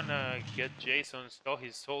I wanna get Jason sell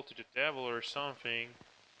his soul to the devil or something.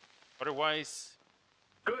 Otherwise,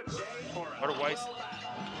 I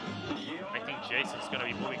think Jason's gonna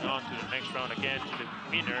be moving on to the next round again to the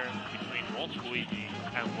winner between Multiple EV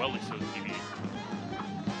and Welliso TV.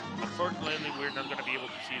 Unfortunately, we're not gonna be able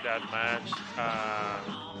to see that match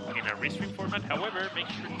in a restream format. However, make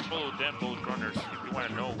sure to follow them, both runners, if you want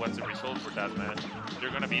to know what's the result for that match.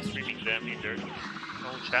 They're gonna be streaming them in their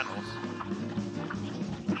own channels.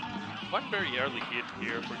 One very early hit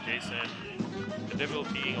here for Jason. The devil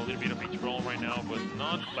being a little bit of a troll right now, but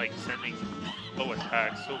not like sending low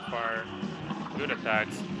attacks. So far, good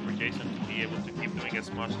attacks for Jason to be able to keep doing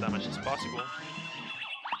as much damage as possible.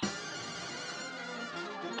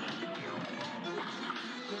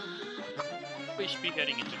 HP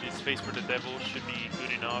heading into this phase for the devil should be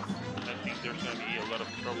good enough. I think there's going to be a lot of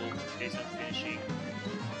trouble with Jason finishing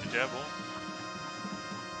the devil.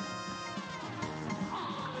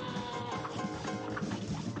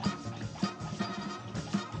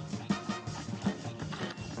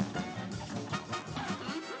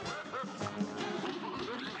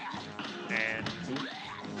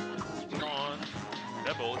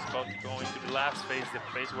 Devil is about to go into the last phase, the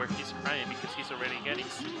phase where he's crying because he's already getting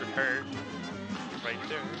super hurt right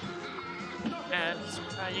there. And he's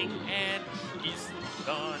crying and he's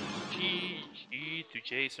done. GG to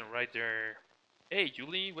Jason right there. Hey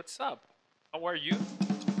Julie, what's up? How are you?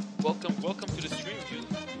 Welcome to the stream, Julie.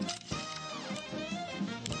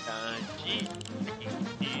 GG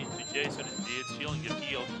to Jason indeed, sealing the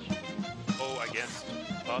deal. Oh, against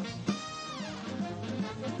us.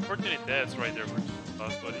 unfortunate deaths right there for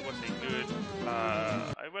us, but it was a good,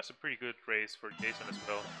 it was a pretty good race for Jason as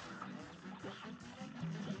well.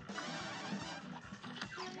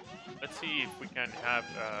 Let's see if we can have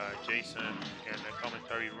Jason in the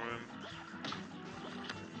commentary room.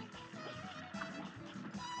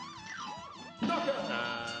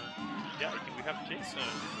 Yeah, I think we have Jason.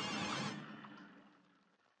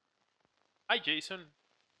 Hi, Jason.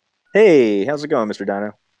 Hey, how's it going, Mr.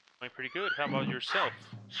 Dino? I'm pretty good. How about yourself?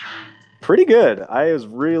 Pretty good. I was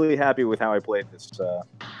really happy with how I played this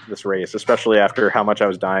race, especially after how much I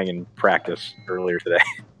was dying in practice earlier today.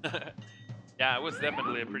 Yeah, it was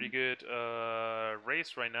definitely a pretty good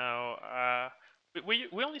race right now. We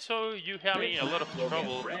only saw you having a lot of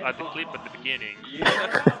trouble at the clip at the beginning.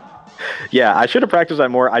 Yeah, I should have practiced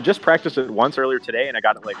that more. I just practiced it once earlier today, and I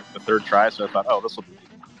got it like the third try, so I thought, oh, this will be easy.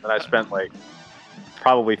 And I spent like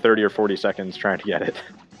probably 30 or 40 seconds trying to get it.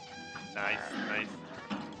 Nice, nice.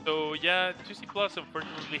 So yeah, TwoCPlus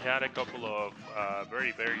unfortunately had a couple of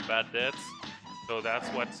very, very bad deaths. So that's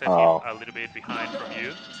what set him a little bit behind from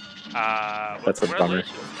you. That's a bummer.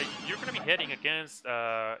 You're going to be heading against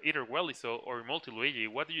either Welliso or Multi-Luigi.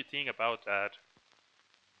 What do you think about that?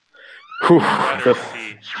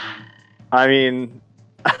 I mean,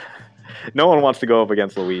 no one wants to go up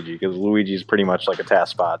against Luigi because Luigi's pretty much like a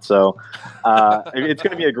task spot. So it's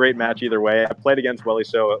going to be a great match either way. I've played against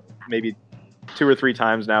Welliso maybe 2 or 3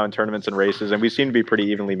 times now in tournaments and races, and we seem to be pretty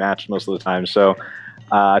evenly matched most of the time. So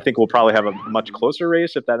I think we'll probably have a much closer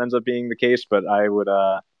race if that ends up being the case. But I would,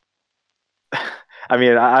 I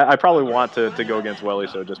mean, I probably want to go against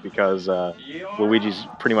Welliso just because Luigi's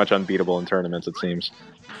pretty much unbeatable in tournaments, it seems.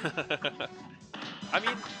 I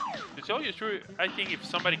mean, to tell you the truth, I think if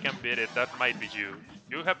somebody can beat it, that might be you.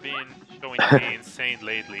 You have been showing to be insane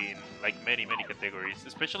lately in like many categories,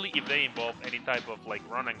 especially if they involve any type of like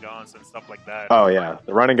run and guns and stuff like that. Oh yeah,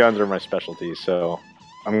 the run and guns are my specialty, so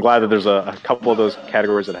I'm glad that there's a couple of those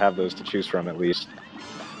categories that have those to choose from at least.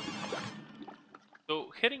 So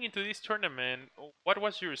heading into this tournament, what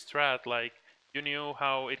was your strat? Like, you knew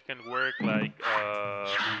how it can work,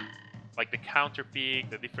 like the counter pick,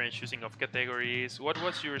 the different choosing of categories. What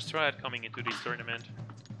was your strat coming into this tournament?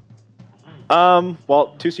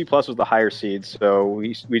 Well, 2C+ was the higher seed, so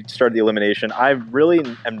we started the elimination. I really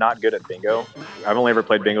am not good at bingo. I've only ever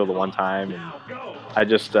played bingo the one time, and I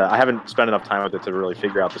just I haven't spent enough time with it to really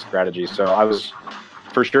figure out the strategy. So I was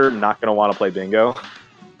for sure not going to want to play bingo,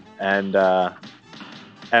 and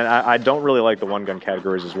I don't really like the one-gun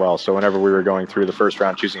categories as well. So whenever we were going through the first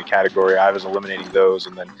round choosing a category, I was eliminating those,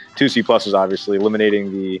 and then 2C+ is obviously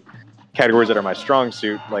eliminating the categories that are my strong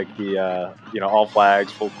suit, like the all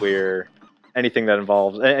flags, full clear, anything that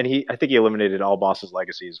involves. And I think he eliminated all bosses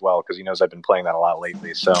legacy as well because he knows I've been playing that a lot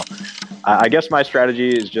lately. So I guess my strategy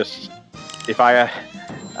is just if I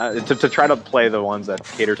to try to play the ones that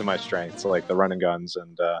cater to my strengths, like the run and guns,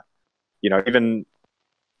 and even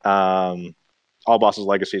all bosses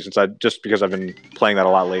legacy, since because I've been playing that a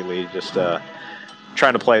lot lately, just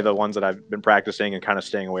trying to play the ones that I've been practicing and kind of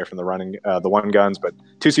staying away from the one guns. But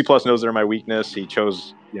 2C+ knows they're my weakness. He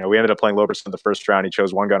chose, we ended up playing low percent the first round. He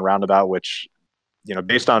chose one gun roundabout, which,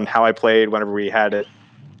 based on how I played whenever we had it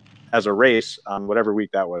as a race, whatever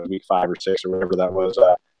week that was, week 5 or 6 or whatever that was,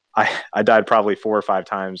 I died probably 4 or 5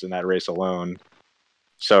 times in that race alone.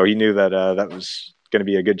 So he knew that that was going to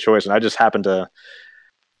be a good choice. And I just happened to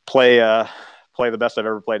play the best I've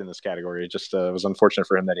ever played in this category. It just was unfortunate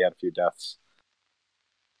for him that he had a few deaths.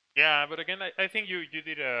 Yeah, but again, I think you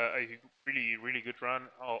did a really good run,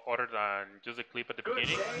 other than just a clip at the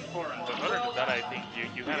beginning. But other than that, I think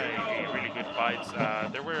you had a really good fight.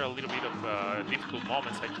 There were a little bit of difficult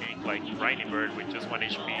moments, I think, like Rainy Bird with just 1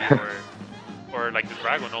 HP, or like the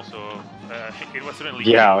Dragon also. It was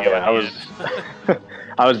certainly I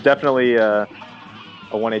was definitely a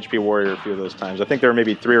 1 HP warrior a few of those times. I think there were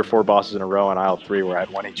maybe 3 or 4 bosses in a row on aisle 3 where I had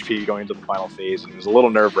 1 HP going into the final phase, and it was a little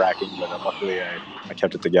nerve-wracking, but luckily I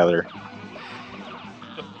kept it together.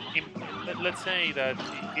 So, let's say that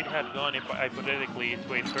it had gone hypothetically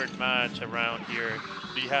into a third match around here.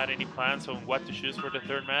 Do you have any plans on what to choose for the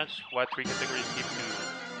third match? What 3 categories give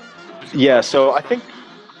you? Yeah, so I think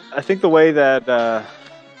the way that the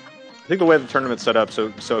tournament's set up, so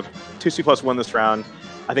if 2C+ won this round,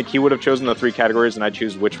 I think he would have chosen the 3 categories, and I'd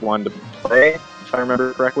choose which one to play, if I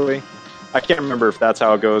remember correctly. I can't remember if that's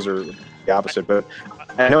how it goes or the opposite, but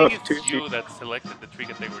I know think it's you that selected the 3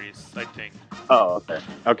 categories, I think. Oh, okay.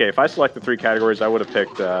 Okay, if I select the 3 categories, I would have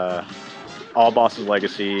picked all bosses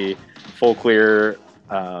legacy, full clear.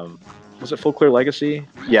 Was it full clear legacy?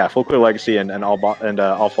 Yeah, full clear legacy and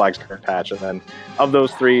all flags current patch. And then of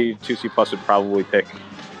those 3, 2C+ would probably pick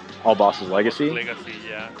All Bosses Legacy. Legacy,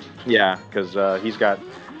 yeah. Yeah, because he's got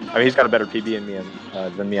a better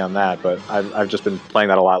PB than me on that. But I've just been playing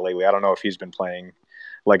that a lot lately. I don't know if he's been playing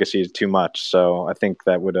Legacy too much, so I think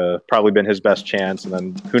that would have probably been his best chance. And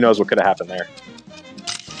then who knows what could have happened there.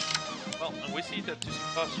 Well, and we see that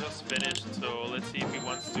TwoCPlus just finished, so let's see if he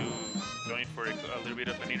wants to join for a little bit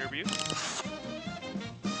of an interview.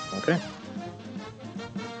 Okay.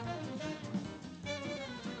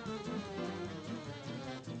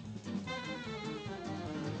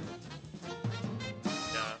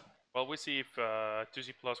 Yeah. Well, we'll see if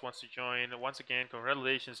TwoCPlus wants to join. Once again,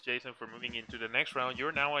 congratulations, Jason, for moving into the next round.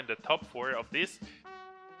 You're now in the top 4 of this.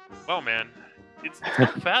 Well, man, it's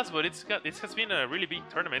gone fast, but it has been a really big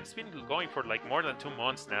tournament. It's been going for like more than 2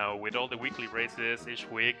 months now, with all the weekly races each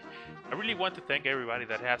week. I really want to thank everybody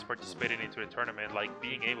that has participated into the tournament, like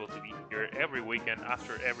being able to be here every weekend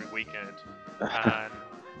after every weekend. And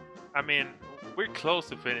I mean, we're close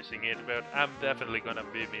to finishing it, but I'm definitely gonna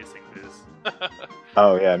be missing this.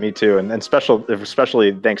 Oh yeah, me too. And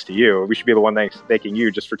especially thanks to you. We should be the one thanking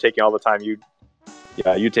you just for taking all the time you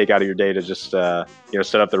take out of your day to just set up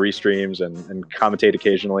the restreams and commentate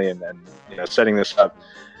occasionally, and setting this up.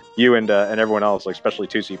 You and everyone else, like especially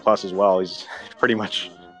TwoCPlus as well.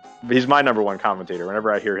 He's my number 1 commentator.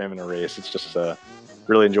 Whenever I hear him in a race, it's just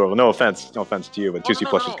really enjoyable. No offense to you, but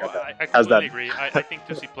TwoCPlus has got that. I completely agree. I think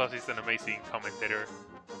TwoCPlus is an amazing commentator.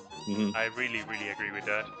 Mm-hmm. I really agree with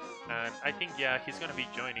that. And I think, yeah, he's going to be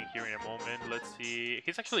joining here in a moment. Let's see.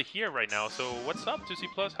 He's actually here right now. So what's up,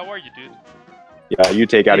 TwoCPlus? How are you, dude? Yeah, you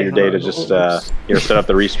take out of your day to just set up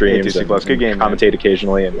the restreams, and good game, commentate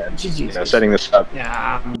occasionally, and setting this up.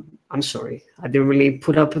 Yeah, I'm sorry. I didn't really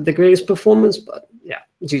put up the greatest performance, but yeah,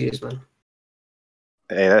 GG's, man.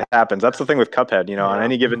 Hey, that happens. That's the thing with Cuphead. On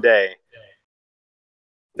any given day,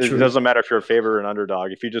 it doesn't matter if you're a favorite or an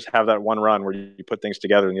underdog. If you just have that one run where you put things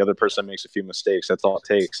together and the other person makes a few mistakes, that's all it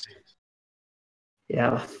takes.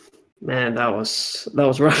 Yeah, man, that was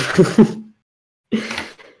rough.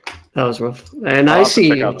 That was rough. And I see.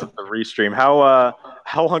 Check out the restream.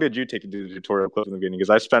 How long did you take to do the tutorial clip in the beginning? Because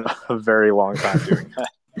I spent a very long time doing that.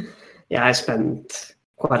 Yeah, I spent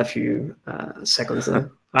quite a few seconds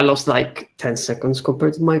there. I lost like 10 seconds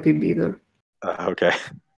compared to my PB there. Okay.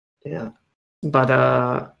 Yeah, but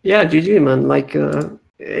yeah, GG, man. Like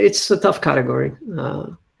it's a tough category,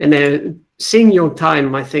 and then seeing your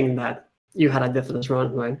time, I think that you had a deathless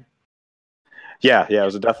run, right? Yeah, it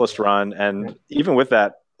was a deathless run, and even with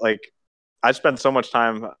that, like, I spent so much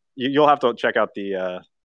time. You'll have to check out the.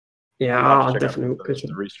 I'll definitely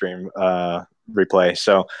the restream replay.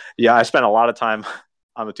 So yeah, I spent a lot of time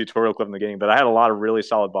on the tutorial clip in the beginning, but I had a lot of really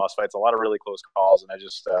solid boss fights, a lot of really close calls, and I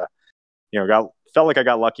just felt like I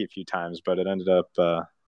got lucky a few times, but it ended up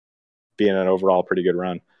being an overall pretty good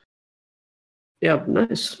run. Yeah,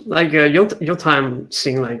 nice. Like your time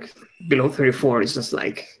seeing like below 34 is just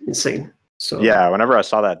like insane. So yeah, whenever I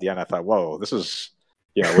saw that at the end, I thought, whoa, this is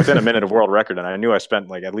within a minute of world record, and I knew I spent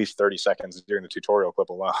like at least 30 seconds during the tutorial clip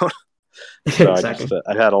alone. So exactly.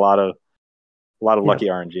 I had a lot of lucky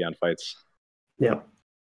RNG on fights. Yeah.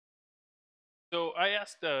 So I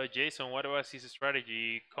asked Jason what was his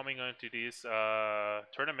strategy coming into this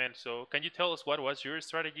tournament. So can you tell us what was your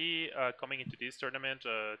strategy coming into this tournament,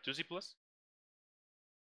 TwoCPlus?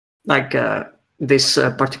 Like this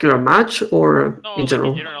particular match, or in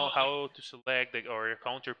general? In general, how to select or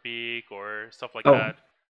counter pick or stuff like that.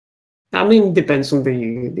 I mean, depends on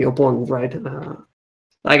the opponent, right?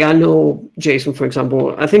 Like I know Jason, for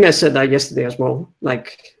example. I think I said that yesterday as well.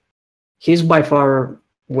 Like he's by far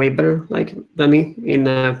way better than me in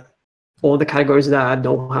all the categories that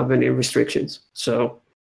don't have any restrictions. So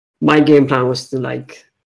my game plan was to like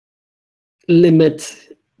limit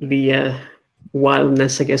the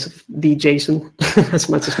wildness, I guess, of the Jason as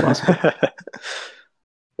much as possible.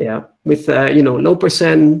 Yeah, with low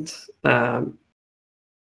percent and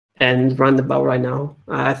roundabout right now,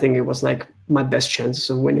 I think it was like my best chances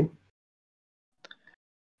of winning.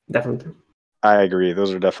 Definitely. I agree.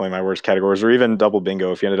 Those are definitely my worst categories. Or even double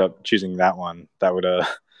bingo. If you ended up choosing that one, that would have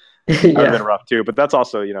been rough too. But that's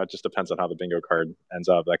also, it just depends on how the bingo card ends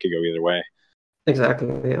up. That could go either way.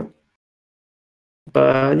 Exactly. Yeah.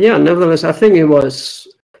 But yeah, nevertheless, I think it was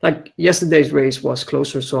like yesterday's race was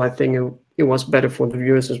closer, so I think it was better for the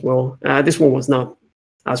viewers as well. This one was not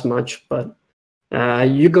as much, but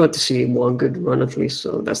you got to see one good run at least,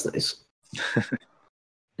 so that's nice.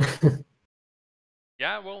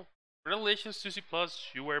 Yeah, well, congratulations to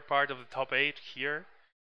TwoCPlus. You were part of the top 8 here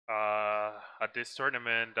at this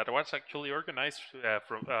tournament that was actually organized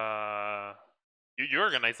from. You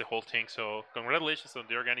organized the whole thing, so congratulations on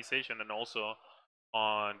the organization and also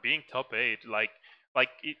on being top 8. Like, like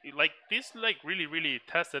like this like really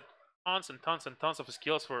tested tons and tons and tons of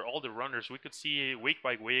skills for all the runners. We could see week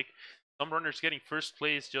by week some runners getting first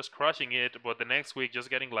place, just crushing it, but the next week just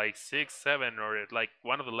getting like 6, 7, or like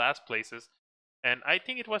one of the last places. And I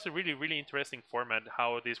think it was a really interesting format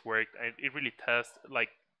how this worked, and it really tests like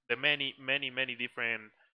the many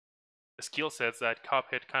different skill sets that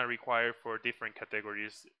Cuphead can require for different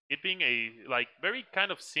categories. It being a like very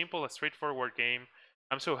kind of simple and straightforward game,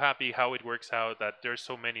 I'm so happy how it works out that there's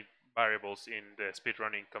so many variables in the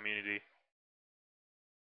speedrunning community.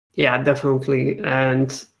 Yeah, definitely.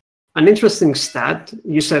 And an interesting stat,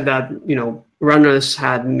 you said that, runners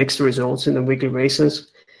had mixed results in the weekly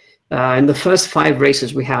races. In the first 5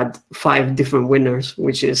 races, we had 5 different winners,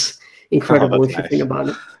 which is incredible if you think about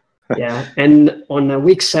it. Yeah, and on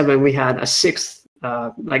week 7, we had a 6th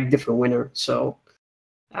different winner. So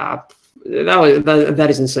that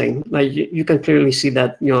is insane. Like you can clearly see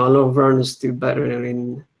that a lot of runners do better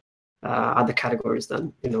in other categories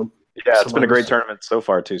than Yeah, it's been a great tournament so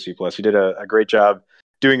far, TwoCPlus. You did a great job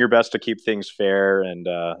doing your best to keep things fair and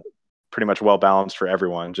pretty much well balanced for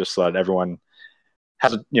everyone, just so that everyone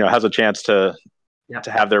has a chance to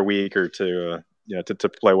have their week or to to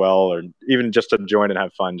play well or even just to join and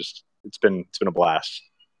have fun. Just it's been a blast.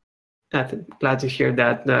 I'm glad to hear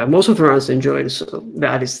that. Most of the runners enjoyed, so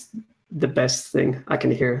that is the best thing I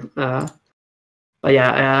can hear. But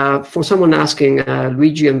yeah, for someone asking,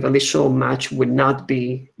 Luigi and Valiso match would not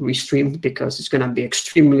be restreamed because it's going to be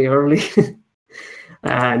extremely early.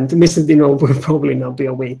 And Mr. Dino will probably not be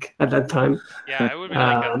awake at that time. Yeah, it would be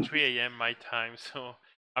like at 3 a.m. my time, so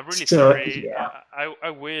I'm really sorry. Yeah. I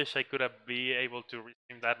wish I could have be able to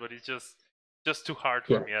restream that, but it's just too hard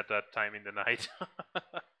for me at that time in the night.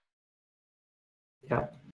 Yeah,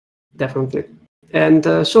 definitely. And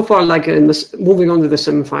so far, like moving on to the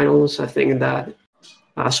semifinals, I think that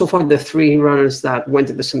so far the 3 runners that went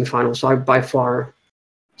to the semifinals are by far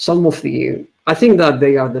some of the. I think that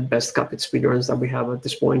they are the best Cuphead speedrunners that we have at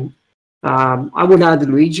this point. I would add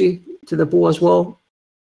Luigi to the pool as well.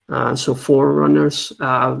 So 4 runners.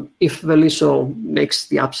 If Veliso makes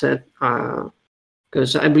the upset,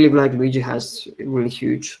 because I believe like Luigi has a really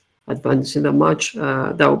huge advantage in that match,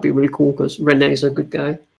 that would be really cool because Rene is a good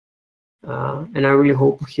guy. And I really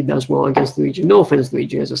hope he does well against Luigi. No offense,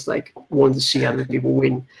 Luigi. I just like want to see other people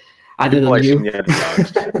win other than you.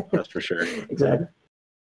 That's for sure. Exactly.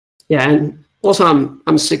 Yeah, and also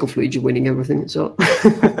I'm sick of Luigi winning everything. So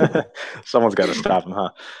someone's got to stop him,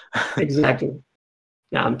 huh? Exactly.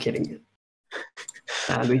 Yeah, I'm kidding.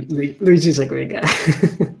 Luigi's a great guy.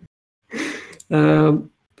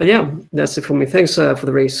 But yeah, that's it for me. Thanks for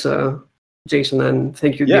the race, Jason, and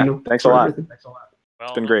thank you, Dino. Thanks a lot. Well,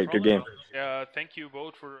 it's been great. Good game. Thank you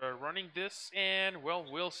both for running this, and well,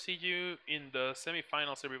 we'll see you in the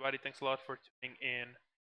semifinals, everybody. Thanks a lot for tuning in.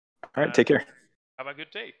 All right, take care. Have a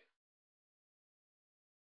good day.